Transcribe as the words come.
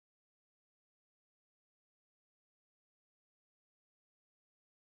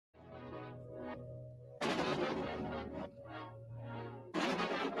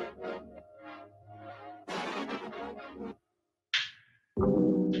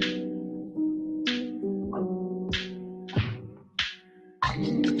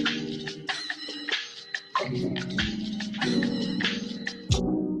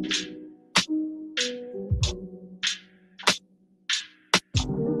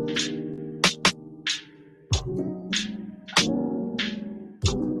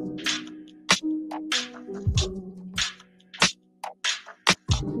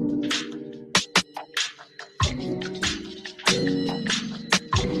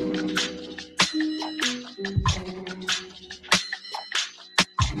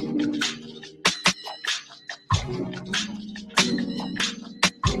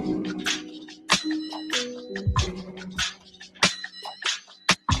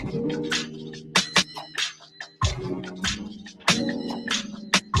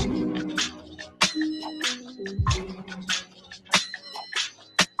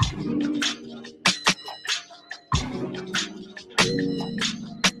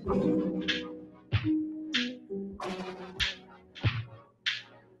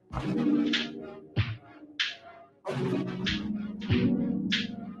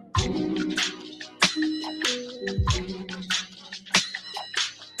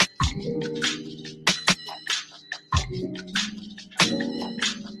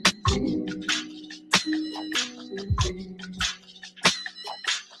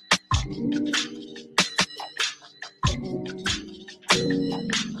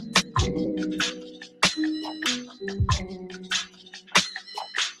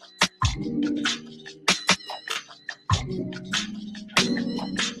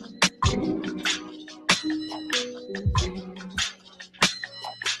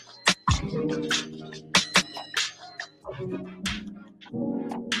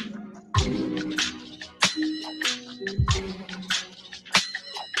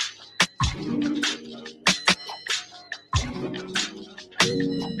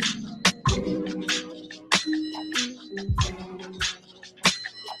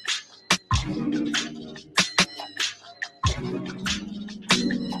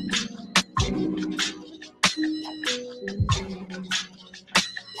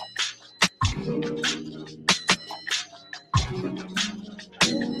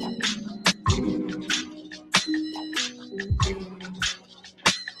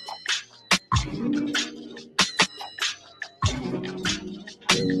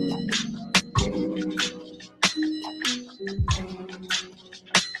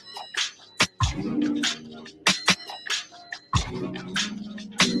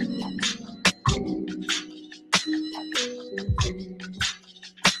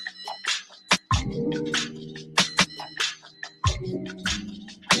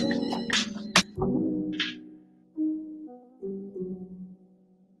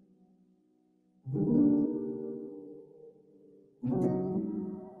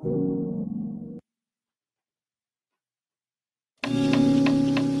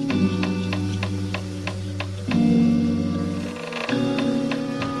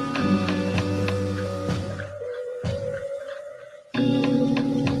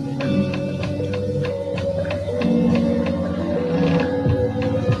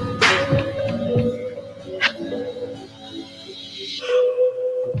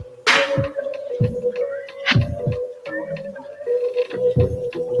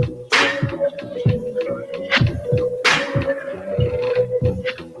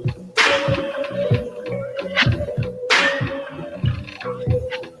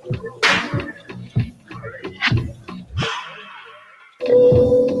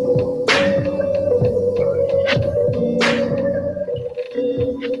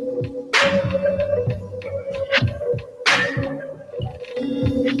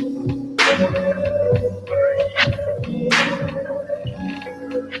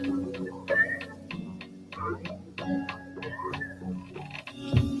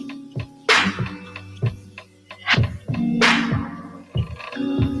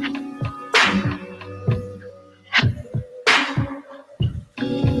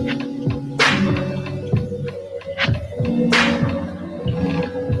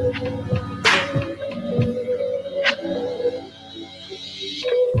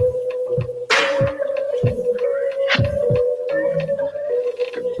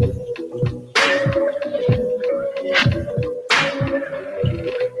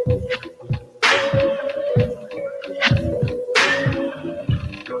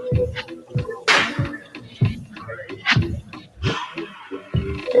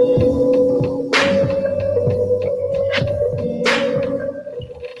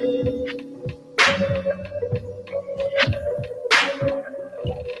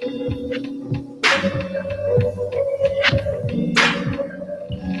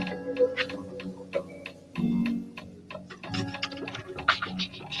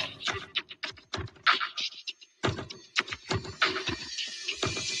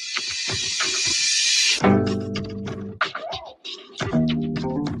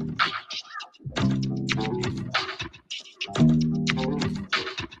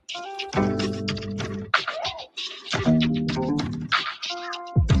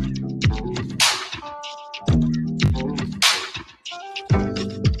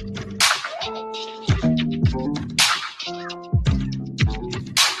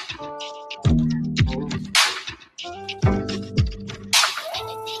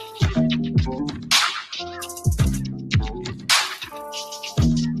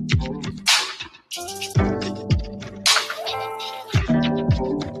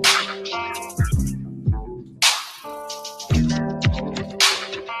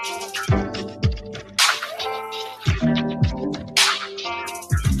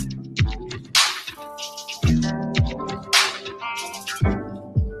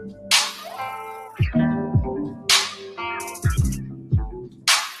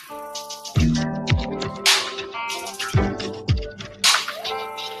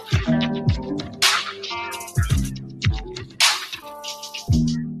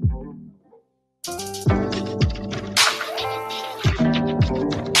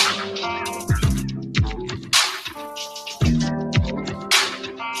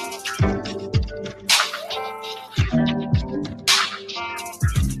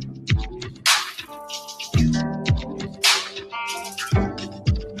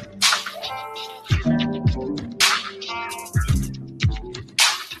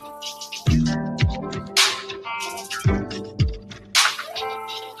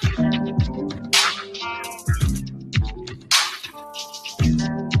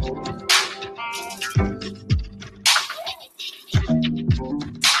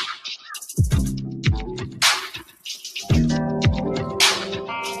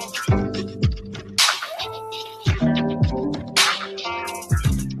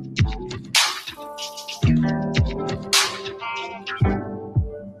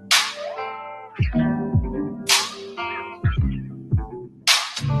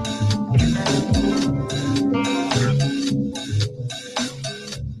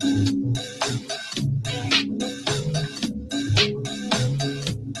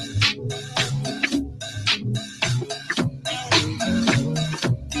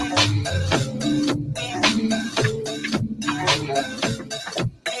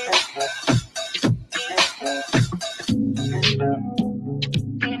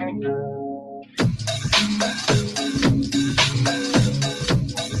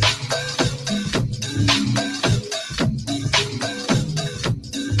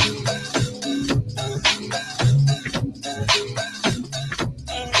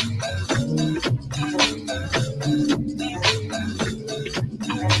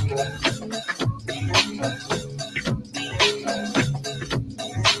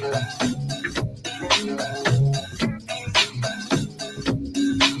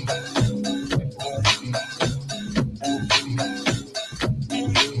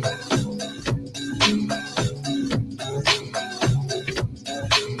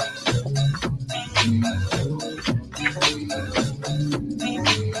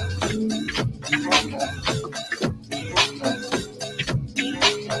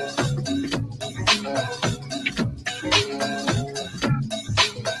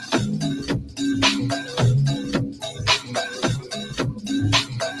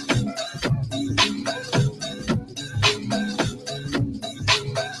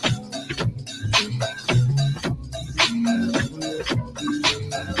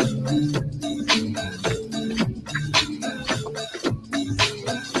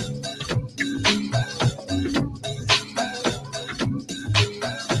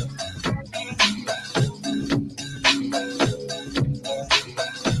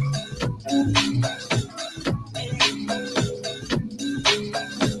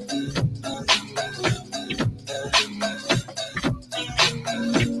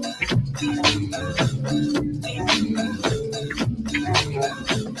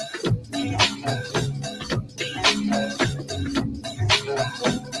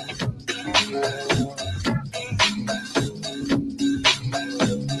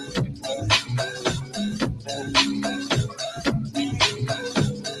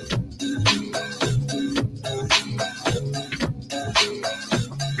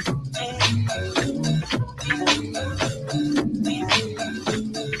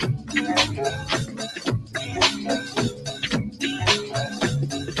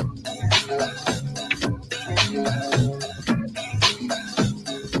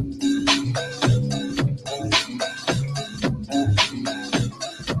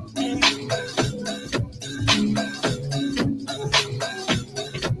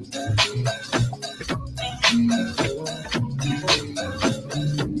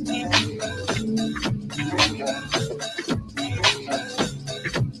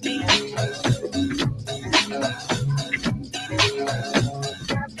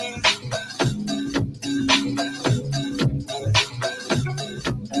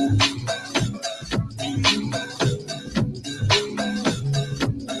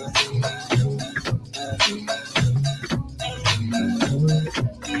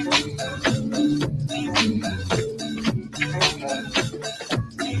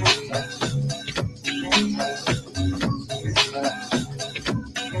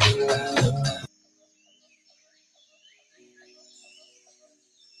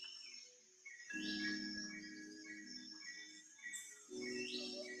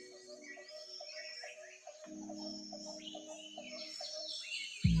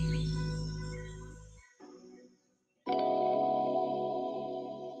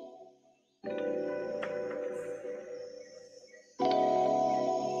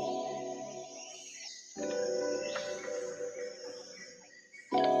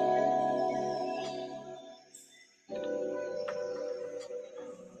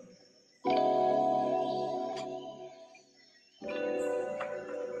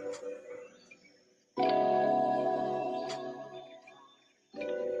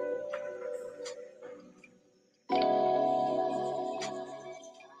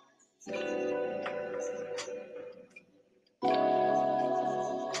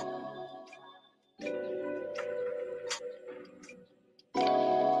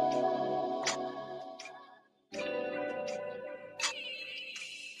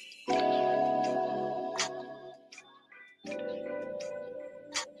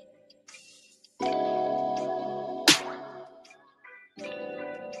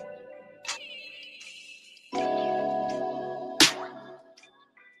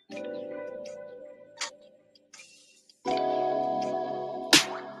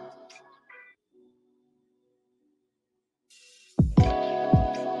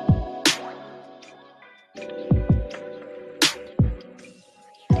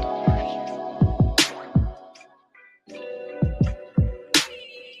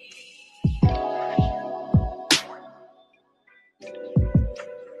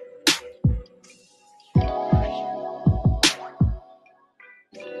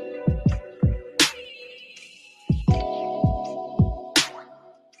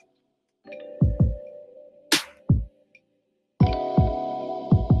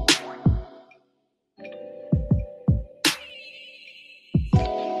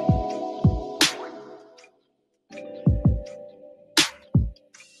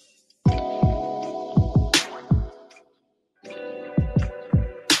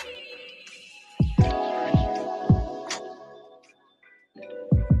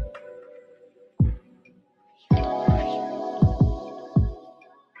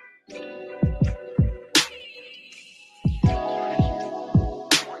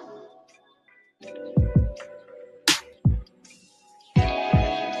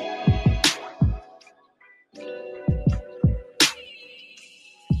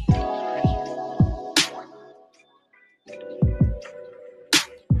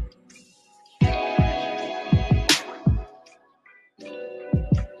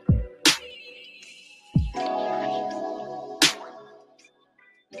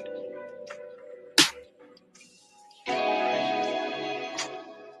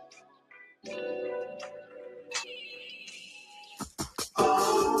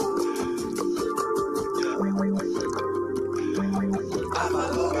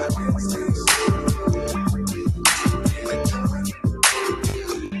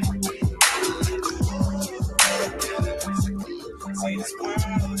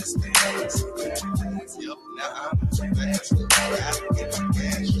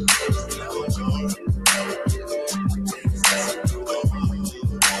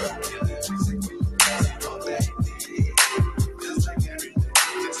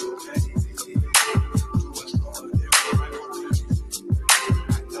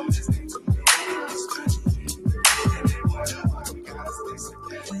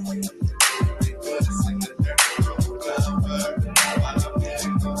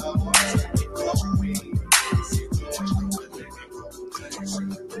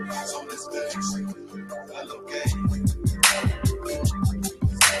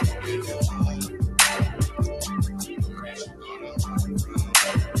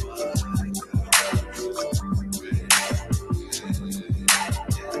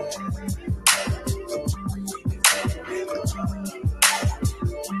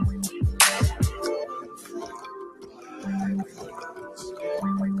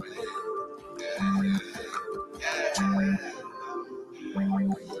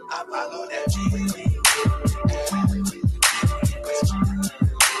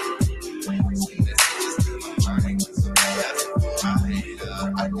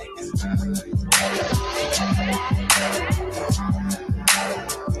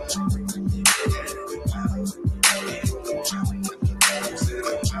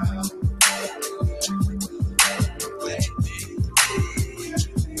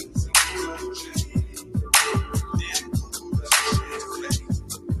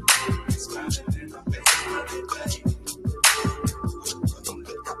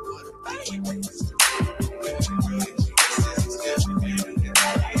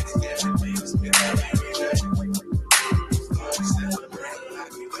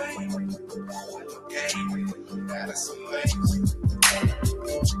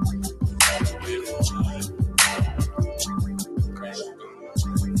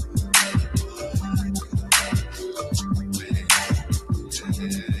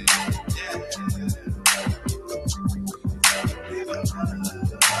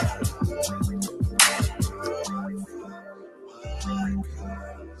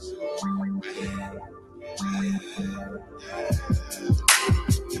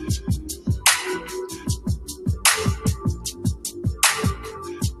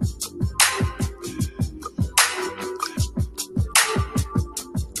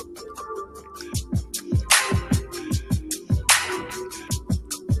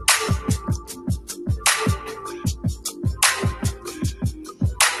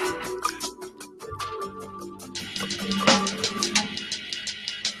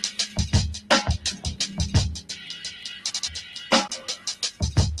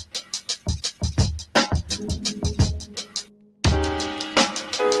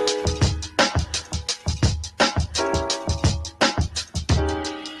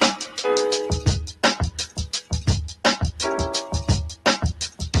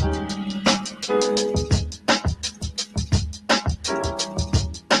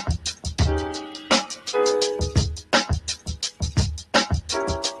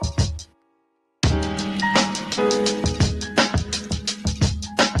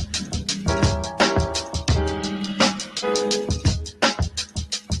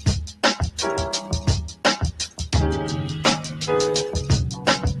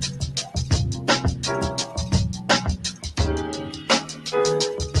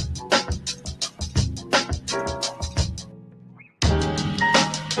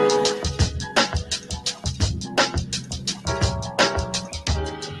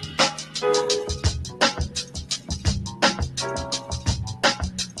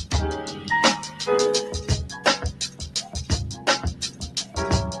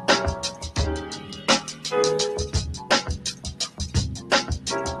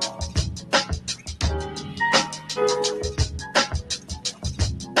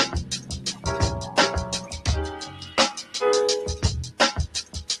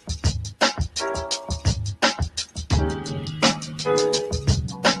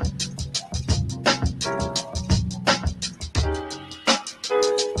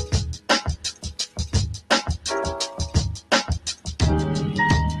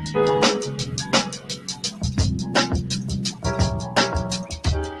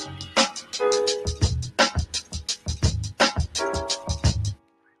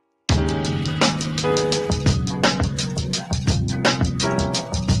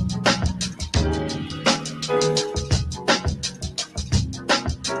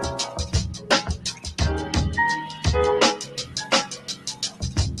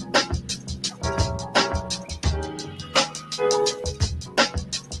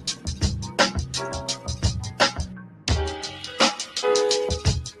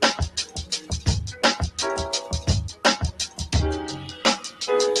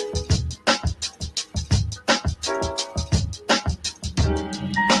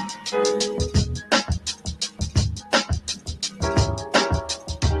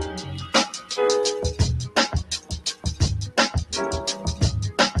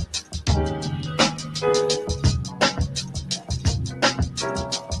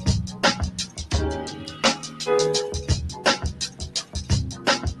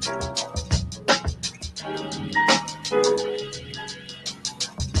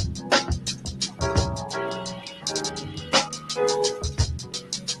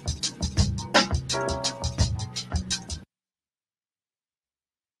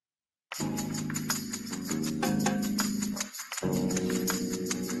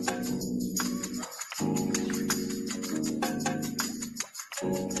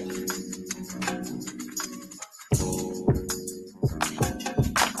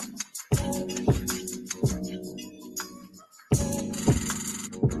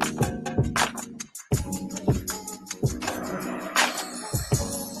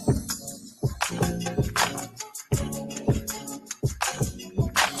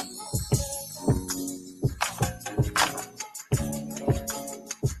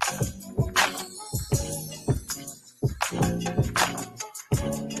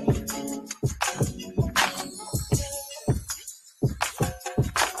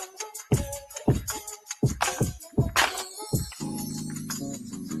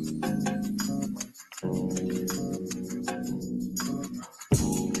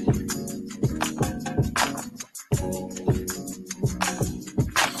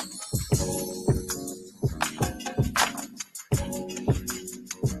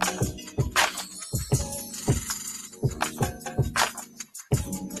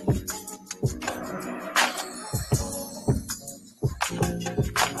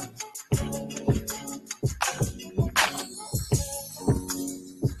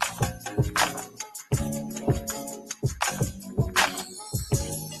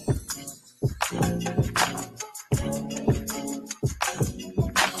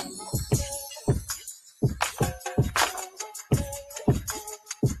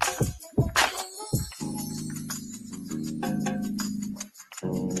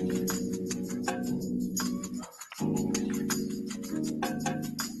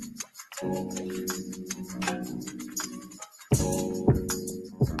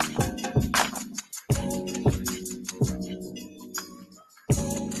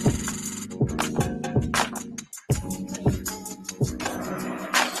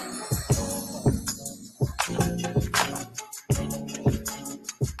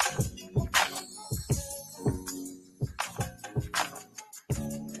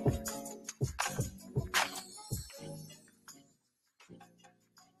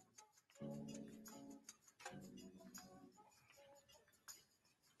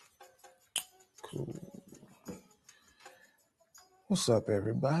Cool. What's up,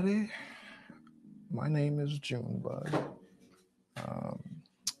 everybody? My name is Joonbug,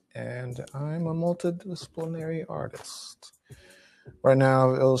 and I'm a multidisciplinary artist. Right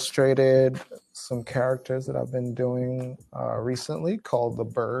now, I've illustrated some characters that I've been doing recently called the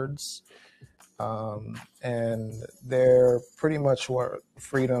Birds. And they're pretty much what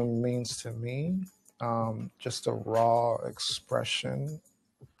freedom means to me. Just a raw expression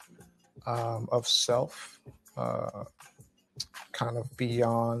of self, kind of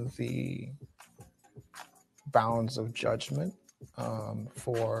beyond the bounds of judgment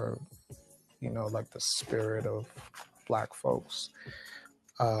for, like the spirit of Black folks.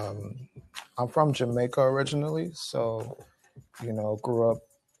 I'm from Jamaica originally, so, grew up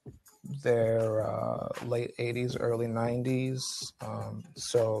there late 80s, early 90s.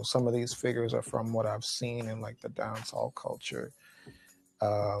 So some of these figures are from what I've seen in like the dancehall culture.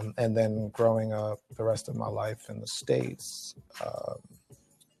 And then growing up the rest of my life in the States,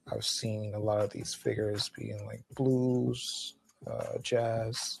 I've seen a lot of these figures being like blues,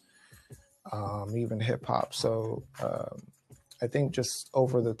 jazz, even hip hop. So I think just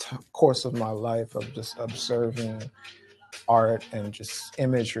over the course of my life of just observing art and just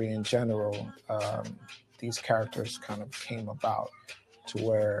imagery in general, these characters kind of came about to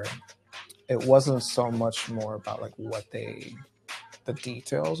where it wasn't so much more about like the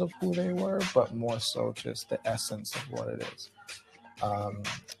details of who they were, but more so just the essence of what it is.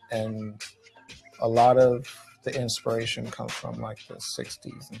 And a lot of the inspiration comes from like the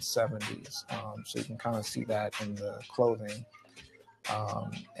 60s and 70s. So you can kind of see that in the clothing.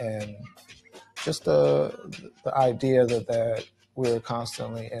 And just the idea that we're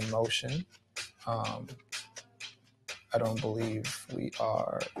constantly in motion. I don't believe we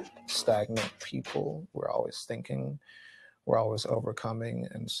are stagnant people. We're always thinking, we're always overcoming.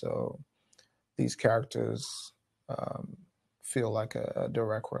 And so these characters feel like a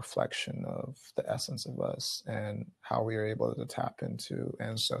direct reflection of the essence of us and how we are able to tap into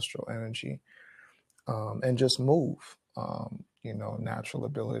ancestral energy and just move, natural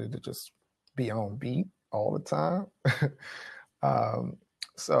ability to just be on beat all the time.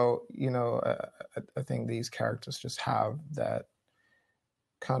 So, I think these characters just have that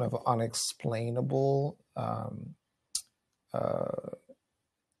kind of unexplainable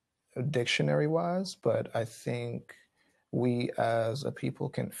dictionary-wise, but I think we as a people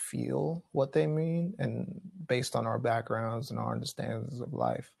can feel what they mean, and based on our backgrounds and our understandings of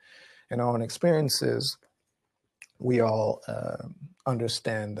life and our own experiences, we all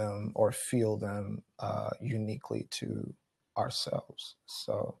understand them or feel them uniquely to ourselves.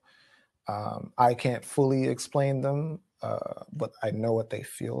 So I can't fully explain them, but I know what they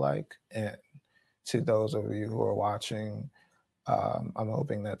feel like. And to those of you who are watching, I'm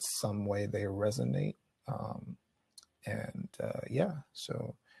hoping that some way they resonate.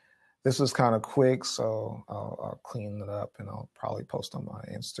 So this was kind of quick, so I'll clean it up and I'll probably post on my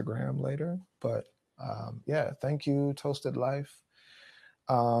Instagram later. But thank you, Toasted Life.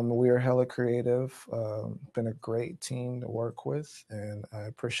 We are HellaCreative. Been a great team to work with, and I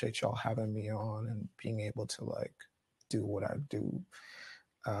appreciate y'all having me on and being able to like do what I do.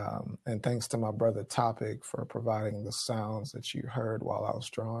 And thanks to my brother Topic for providing the sounds that you heard while I was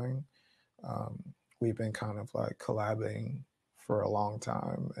drawing. We've been kind of like collabing for a long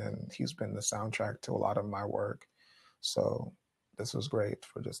time, and he's been the soundtrack to a lot of my work. So this was great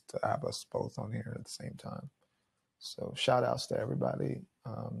for just to have us both on here at the same time. So shout outs to everybody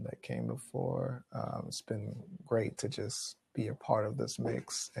that came before. It's been great to just be a part of this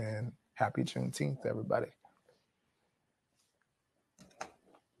mix, and happy Juneteenth, everybody.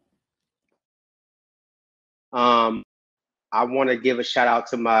 I want to give a shout out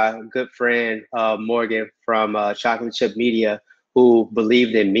to my good friend Morgan from Chocolate Chip Media, who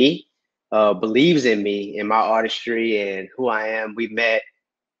believed in me, believes in me, in my artistry and who I am. We met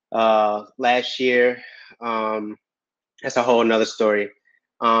last year. That's a whole nother story.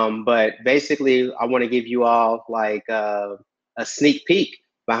 But basically, I want to give you all like a sneak peek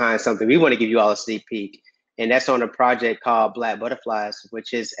behind something. We want to give you all a sneak peek, and that's on a project called Black Butterflies,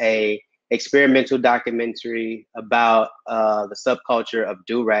 which is a experimental documentary about the subculture of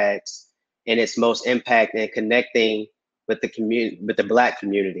do-rags and its most impact in connecting with the community, with the Black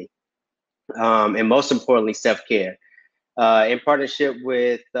community, and most importantly, self-care. In partnership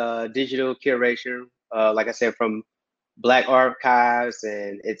with digital curation, like I said, from Black Archives,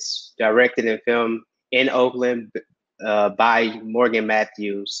 and it's directed and filmed in Oakland by Morgan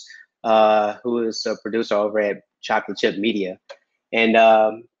Matthews, who is a producer over at Chocolate Chip Media. And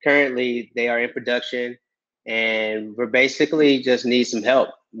currently they are in production And we're basically just need some help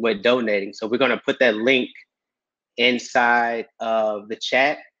with donating. So we're going to put that link inside of the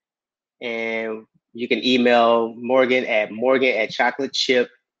chat, and you can email Morgan at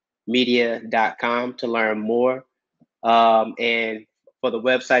chocolatechipmedia.com to learn more. And for the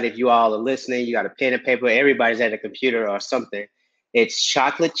website, if you all are listening, you got a pen and paper, everybody's at a computer or something. It's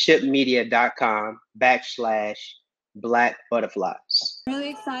chocolatechipmedia.com/Black Butterflies. Really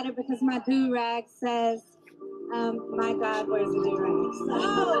excited because my do-rag says, my God wears a do-rag.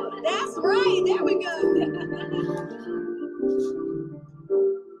 Oh, that's right. There we go.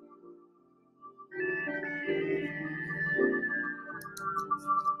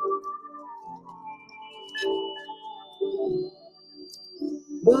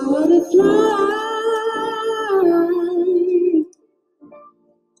 Butterfly,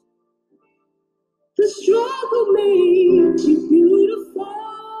 the struggle makes you beautiful.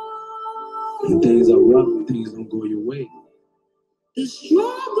 When things are rough, things don't go your way. The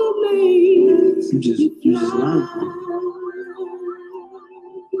struggle makes you just learn.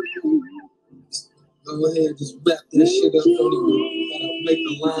 Go ahead, just wrap that shit up. Don't even gotta make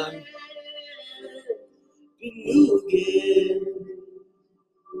the line. Be new again.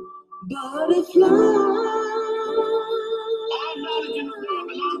 Butterfly. All knowledge in the world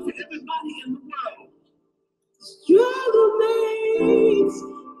belongs to everybody in the world. Struggle makes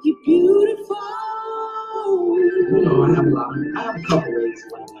you beautiful. You know, I have a couple ways to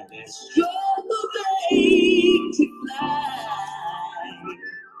learn like that. Struggle makes you fly.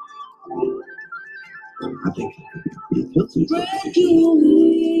 I think it feels Spread your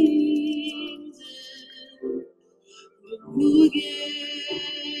wings and move again.